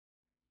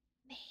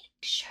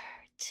sure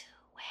to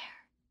wear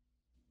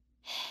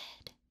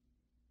headphones.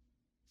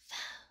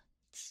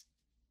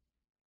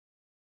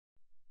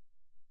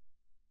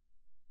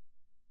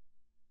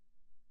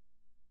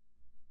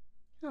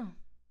 Oh,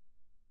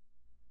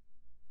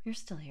 you're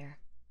still here.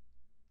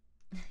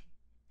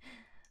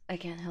 I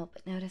can't help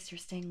but notice you're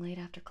staying late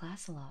after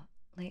class a lot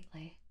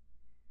lately.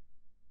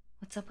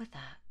 What's up with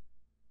that?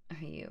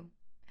 Are you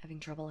having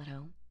trouble at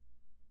home?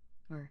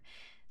 Or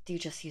do you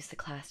just use the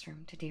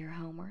classroom to do your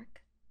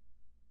homework?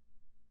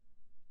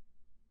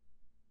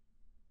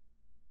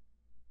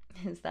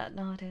 Is that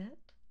not it?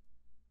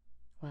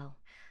 Well,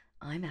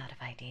 I'm out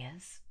of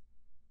ideas.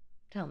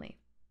 Tell me,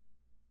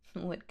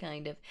 what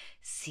kind of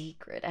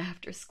secret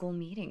after school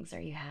meetings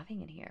are you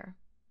having in here?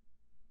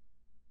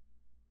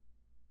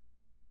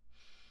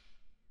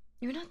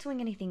 You're not doing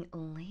anything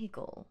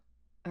illegal,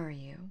 are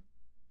you?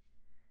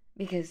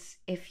 Because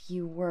if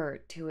you were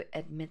to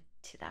admit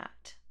to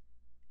that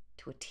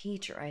to a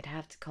teacher, I'd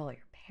have to call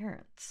your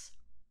parents.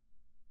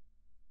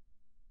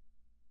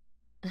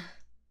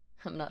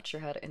 I'm not sure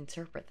how to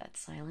interpret that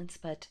silence,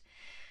 but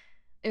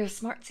you're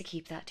smart to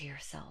keep that to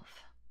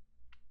yourself.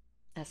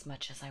 As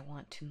much as I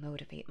want to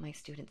motivate my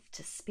students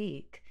to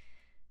speak,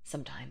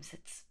 sometimes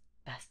it's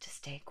best to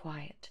stay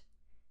quiet.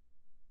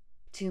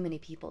 Too many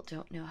people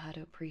don't know how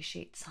to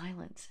appreciate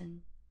silence and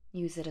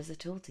use it as a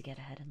tool to get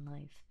ahead in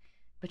life.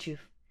 But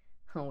you've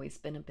always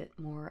been a bit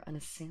more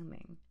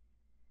unassuming.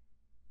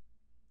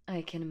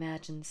 I can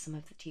imagine some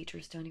of the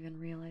teachers don't even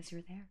realize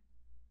you're there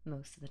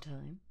most of the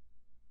time.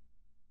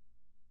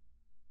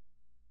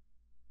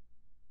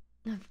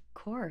 Of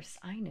course,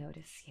 I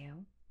notice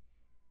you.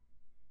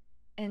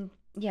 And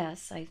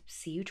yes, I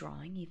see you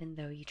drawing, even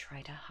though you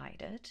try to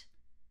hide it.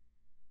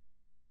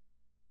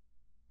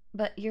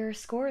 But your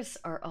scores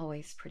are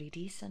always pretty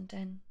decent,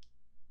 and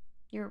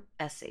your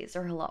essays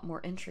are a lot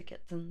more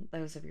intricate than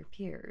those of your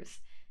peers.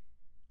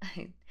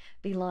 I'd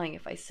be lying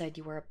if I said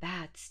you were a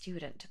bad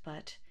student,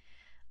 but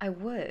I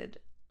would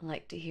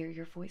like to hear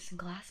your voice in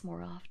class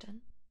more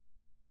often.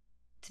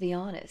 To be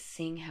honest,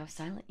 seeing how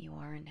silent you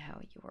are and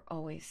how you were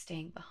always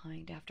staying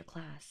behind after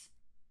class,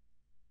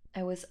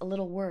 I was a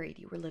little worried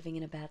you were living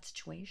in a bad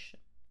situation.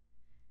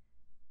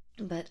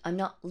 But I'm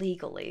not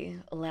legally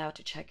allowed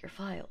to check your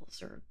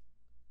files or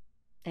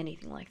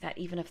anything like that,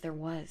 even if there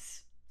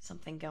was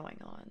something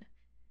going on.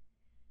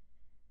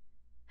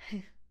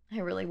 I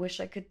really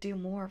wish I could do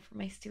more for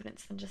my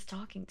students than just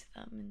talking to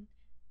them and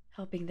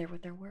helping them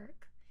with their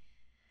work.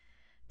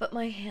 But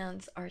my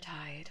hands are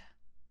tied.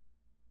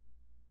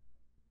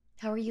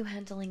 How are you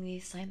handling the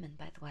assignment,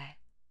 by the way?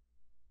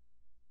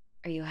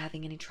 Are you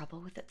having any trouble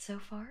with it so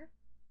far?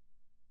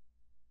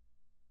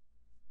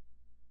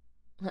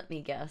 Let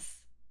me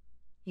guess.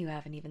 You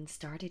haven't even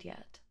started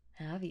yet,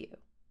 have you?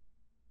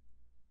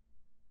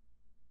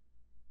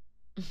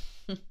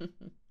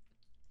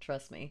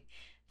 Trust me,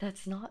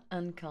 that's not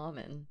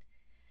uncommon.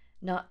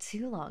 Not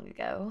too long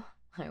ago,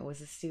 I was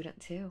a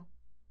student too.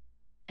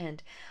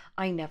 And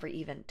I never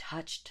even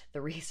touched the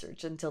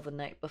research until the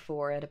night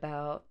before at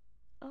about,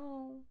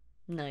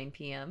 9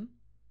 p.m.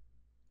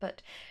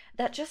 But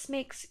that just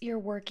makes your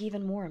work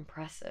even more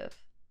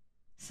impressive.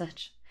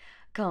 Such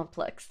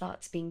complex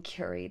thoughts being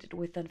curated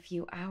within a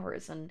few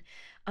hours and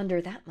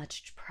under that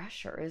much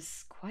pressure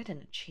is quite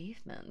an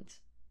achievement.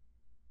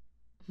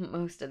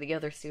 Most of the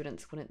other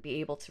students wouldn't be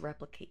able to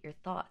replicate your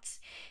thoughts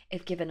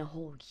if given a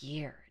whole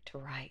year to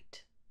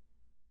write.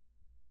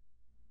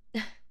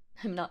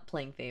 I'm not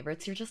playing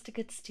favorites, you're just a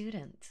good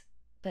student.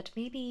 But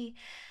maybe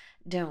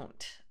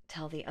don't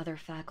tell the other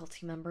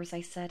faculty members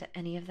I said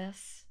any of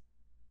this.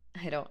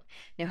 I don't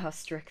know how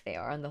strict they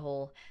are on the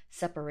whole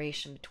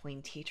separation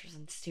between teachers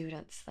and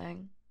students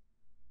thing.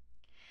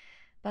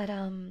 But,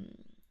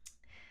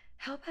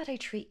 how about I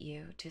treat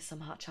you to some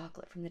hot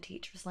chocolate from the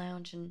teacher's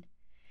lounge and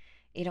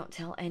you don't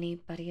tell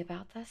anybody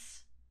about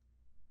this?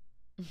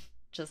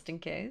 Just in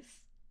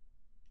case?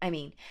 I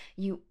mean,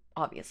 you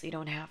obviously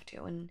don't have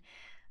to, and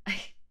I,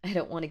 I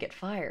don't want to get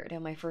fired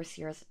in my first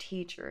year as a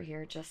teacher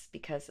here just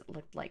because it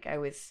looked like I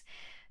was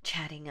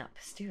chatting up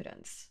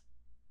students.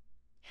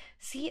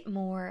 See it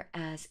more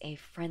as a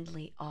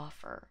friendly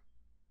offer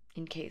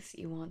in case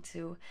you want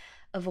to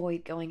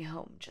avoid going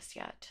home just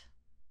yet.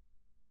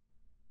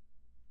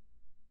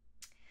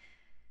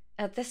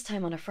 At this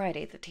time on a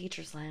Friday, the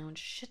teacher's lounge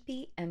should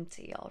be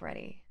empty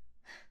already.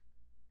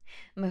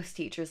 Most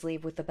teachers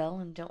leave with the bell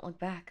and don't look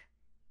back.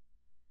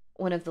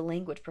 One of the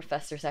language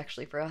professors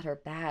actually forgot her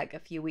bag a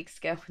few weeks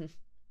ago and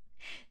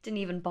didn't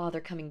even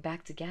bother coming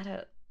back to get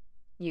it.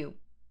 You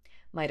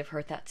might have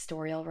heard that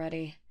story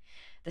already.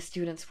 The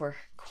students were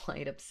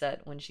quite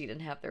upset when she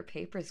didn't have their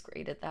papers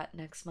graded that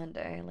next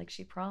Monday, like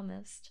she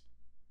promised.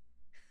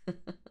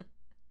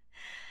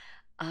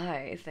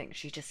 I think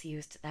she just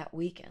used that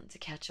weekend to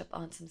catch up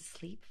on some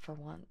sleep for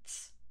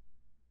once.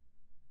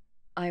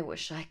 I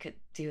wish I could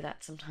do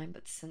that sometime,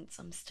 but since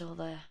I'm still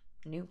the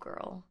new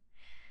girl,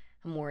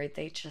 I'm worried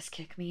they'd just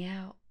kick me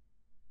out.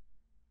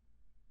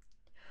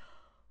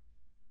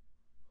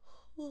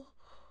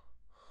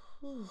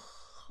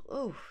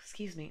 Oh,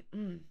 excuse me.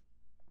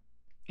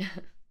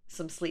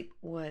 some sleep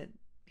would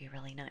be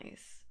really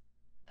nice.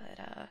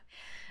 But,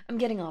 I'm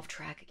getting off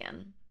track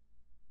again.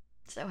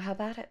 So, how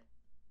about it?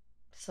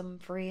 Some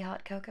free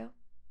hot cocoa?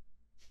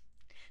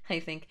 I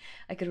think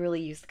I could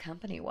really use the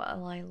company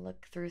while I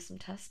look through some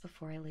tests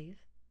before I leave.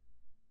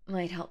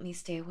 Might help me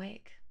stay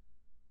awake.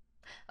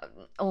 Uh,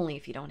 Only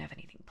if you don't have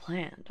anything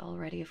planned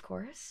already, of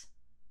course.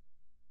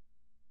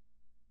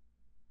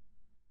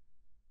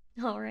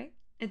 All right,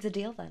 it's a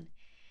deal then.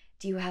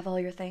 Do you have all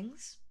your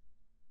things?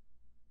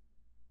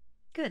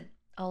 Good.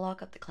 I'll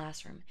lock up the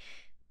classroom.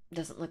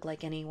 Doesn't look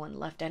like anyone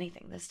left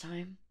anything this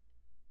time.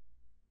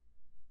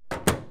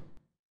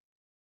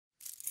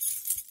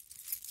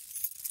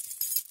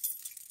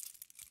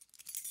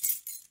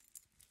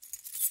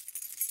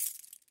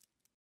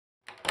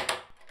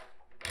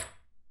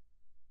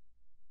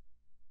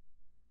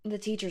 The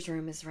teacher's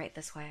room is right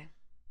this way.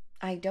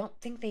 I don't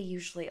think they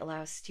usually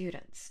allow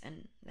students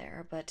in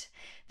there, but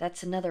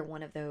that's another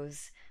one of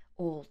those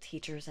old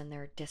teachers and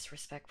their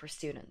disrespect for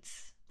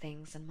students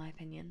things, in my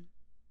opinion.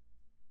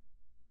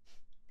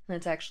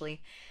 That's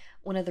actually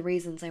one of the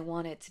reasons I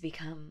wanted to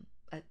become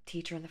a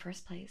teacher in the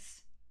first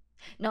place.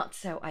 Not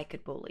so I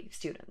could bully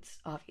students,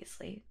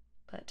 obviously,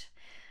 but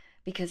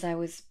because I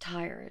was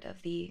tired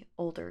of the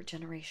older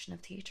generation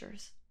of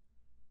teachers.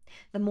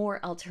 The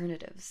more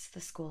alternatives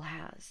the school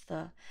has,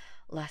 the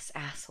less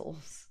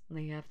assholes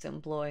they have to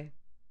employ.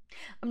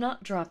 I'm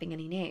not dropping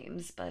any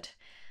names, but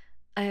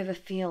I have a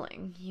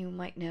feeling you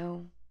might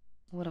know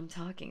what I'm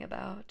talking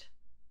about.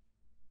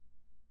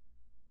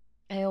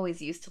 I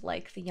always used to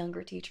like the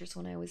younger teachers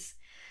when I was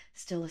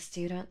still a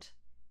student.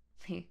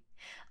 They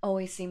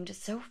always seemed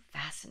so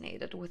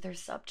fascinated with their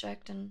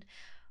subject and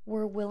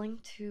were willing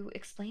to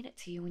explain it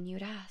to you when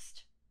you'd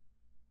asked.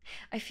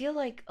 I feel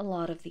like a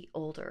lot of the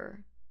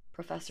older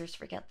professors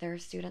forget their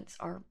students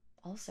are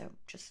also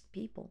just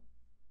people,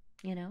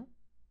 you know?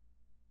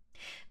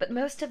 But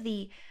most of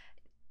the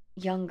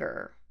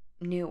younger,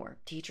 newer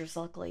teachers,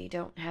 luckily,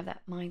 don't have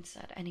that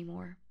mindset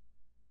anymore.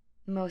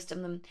 Most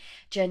of them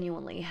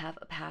genuinely have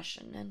a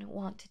passion and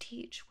want to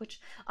teach,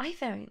 which I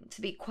find to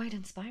be quite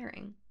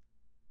inspiring.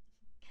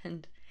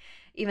 And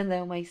even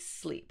though my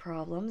sleep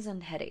problems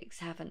and headaches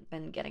haven't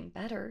been getting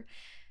better,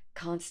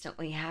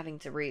 constantly having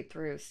to read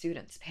through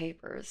students'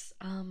 papers,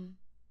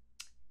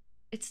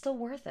 it's still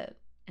worth it,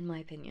 in my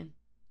opinion.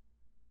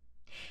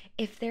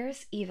 If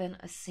there's even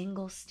a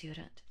single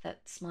student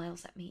that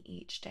smiles at me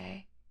each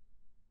day,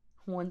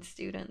 one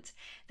student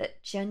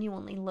that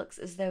genuinely looks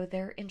as though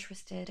they're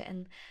interested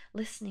in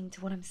listening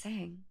to what I'm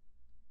saying,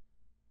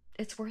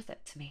 it's worth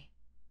it to me.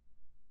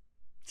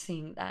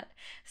 Seeing that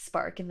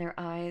spark in their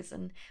eyes,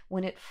 and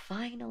when it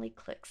finally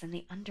clicks and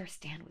they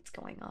understand what's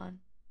going on,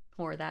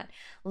 or that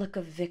look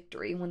of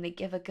victory when they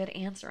give a good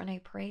answer and I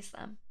praise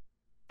them,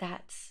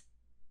 that's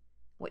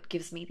what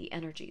gives me the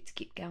energy to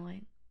keep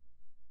going.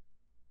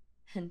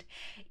 And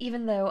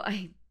even though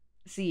I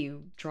see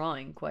you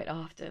drawing quite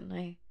often,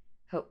 I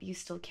hope you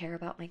still care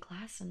about my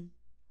class and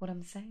what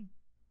I'm saying.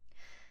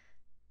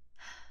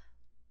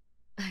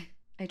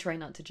 I try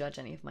not to judge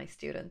any of my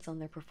students on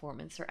their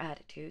performance or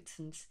attitude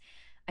since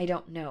I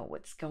don't know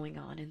what's going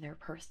on in their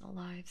personal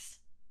lives.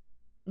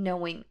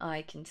 Knowing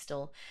I can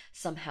still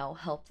somehow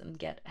help them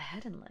get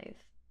ahead in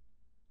life,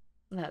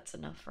 that's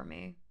enough for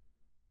me.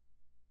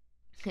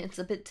 It's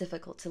a bit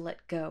difficult to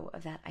let go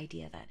of that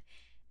idea that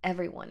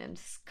everyone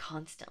is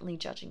constantly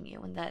judging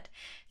you and that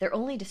they're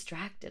only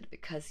distracted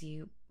because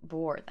you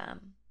bore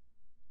them.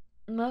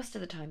 Most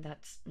of the time,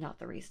 that's not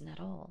the reason at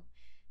all.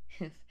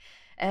 If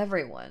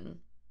everyone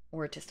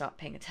were to stop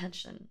paying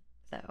attention,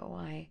 though,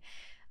 I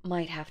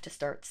might have to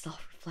start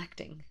self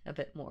reflecting a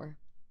bit more.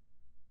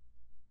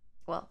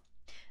 Well,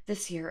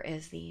 this here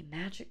is the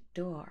magic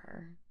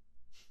door.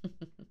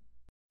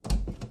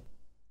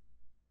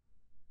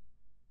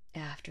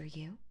 After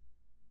you.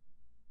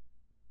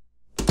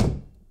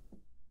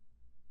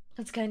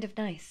 It's kind of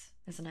nice,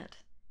 isn't it?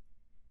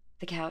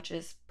 The couch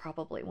is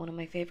probably one of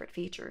my favorite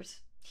features,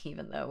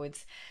 even though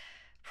it's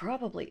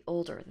probably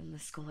older than the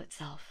school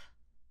itself.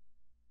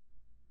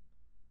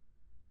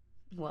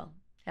 Well,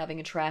 having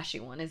a trashy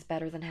one is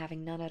better than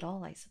having none at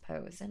all, I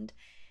suppose, and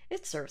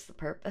it serves the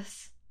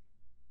purpose.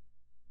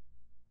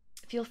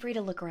 Feel free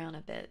to look around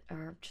a bit,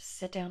 or just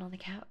sit down on the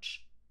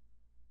couch.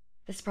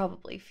 This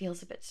probably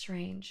feels a bit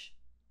strange.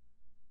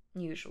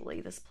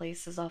 Usually, this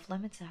place is off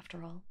limits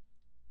after all.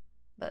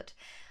 But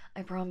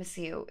I promise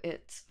you,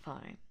 it's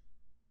fine.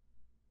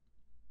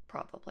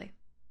 Probably.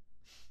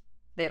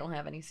 They don't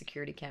have any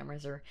security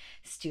cameras or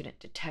student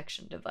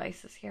detection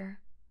devices here.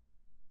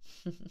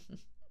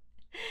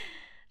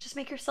 Just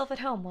make yourself at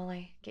home while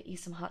I get you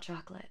some hot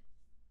chocolate.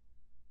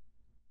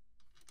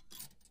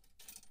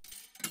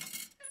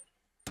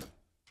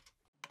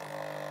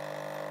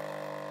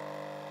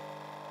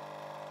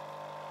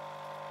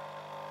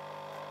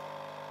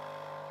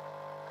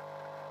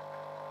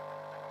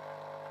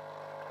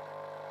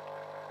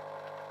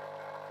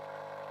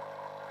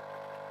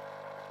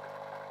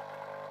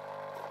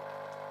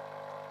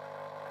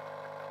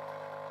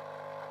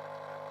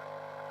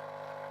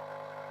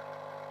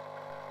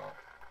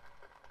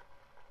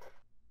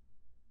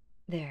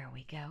 There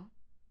we go.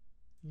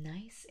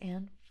 Nice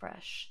and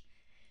fresh.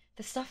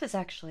 The stuff is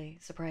actually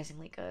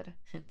surprisingly good.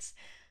 It's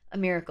a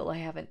miracle I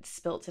haven't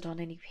spilt it on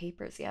any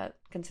papers yet,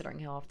 considering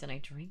how often I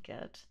drink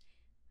it.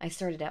 I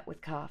started out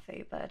with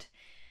coffee, but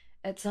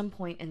at some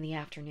point in the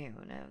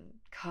afternoon,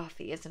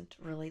 coffee isn't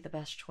really the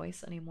best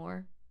choice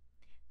anymore.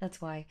 That's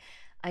why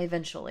I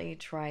eventually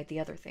tried the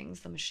other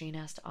things the machine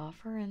has to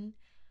offer and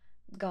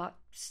got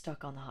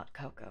stuck on the hot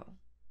cocoa.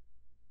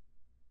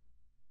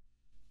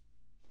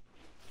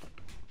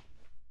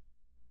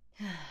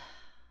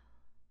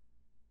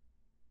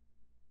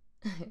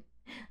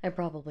 I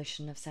probably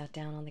shouldn't have sat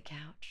down on the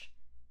couch.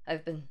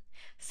 I've been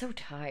so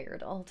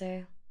tired all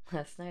day.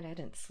 Last night I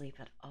didn't sleep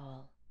at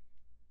all.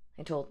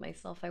 I told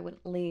myself I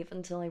wouldn't leave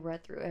until I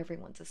read through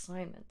everyone's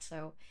assignment,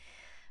 so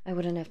I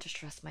wouldn't have to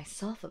stress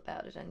myself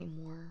about it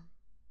anymore.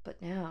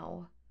 But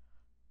now.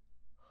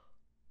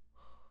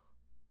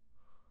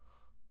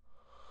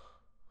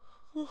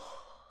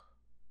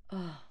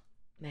 Oh,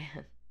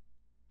 man.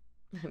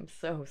 I'm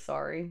so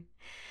sorry.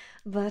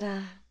 But,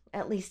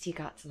 at least you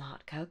got some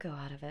hot cocoa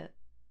out of it,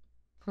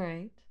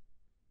 right?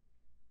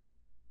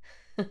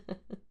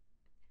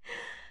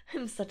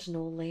 I'm such an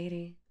old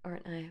lady,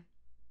 aren't I?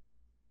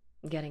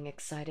 Getting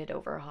excited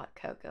over hot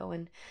cocoa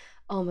and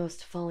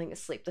almost falling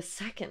asleep the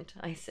second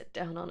I sit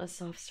down on a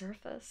soft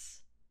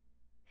surface.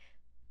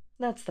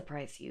 That's the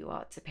price you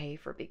ought to pay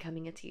for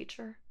becoming a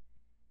teacher.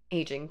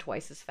 Aging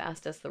twice as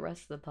fast as the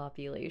rest of the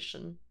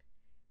population.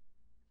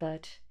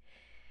 But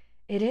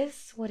it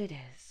is what it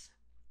is.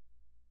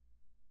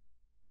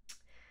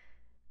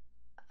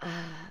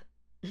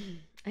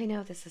 I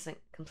know this isn't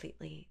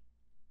completely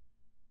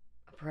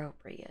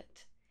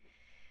appropriate,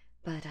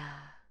 but,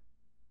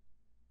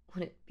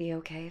 would it be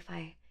okay if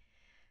I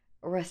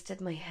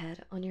rested my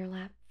head on your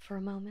lap for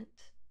a moment?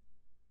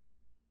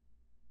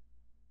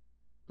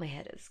 My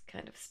head is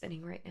kind of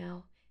spinning right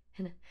now,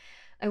 and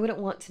I wouldn't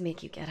want to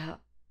make you get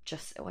up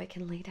just so I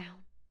can lay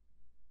down.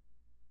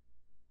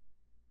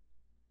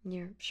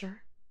 You're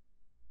sure?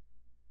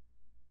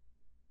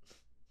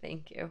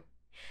 Thank you.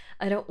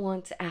 I don't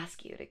want to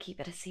ask you to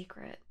keep it a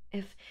secret.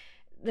 If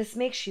this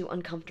makes you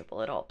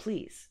uncomfortable at all,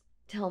 please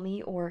tell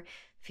me or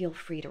feel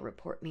free to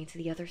report me to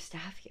the other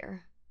staff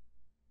here.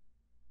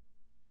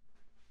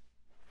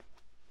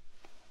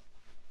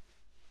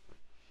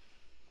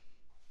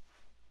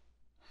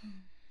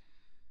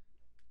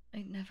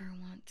 I never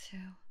want to.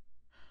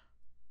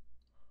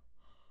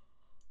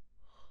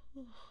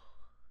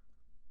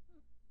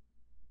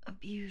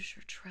 Abuse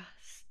your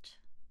trust.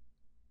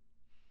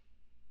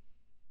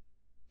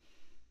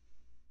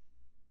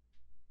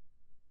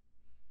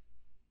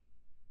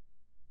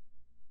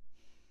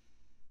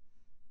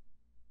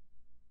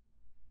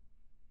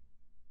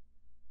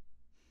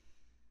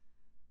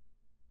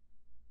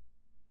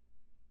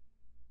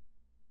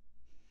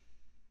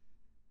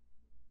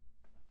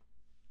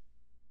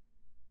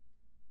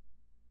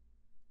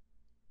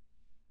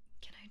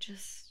 Can I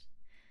just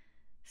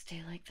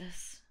stay like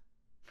this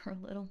for a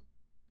little?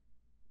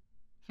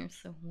 You're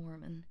so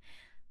warm and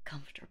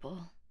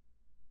comfortable.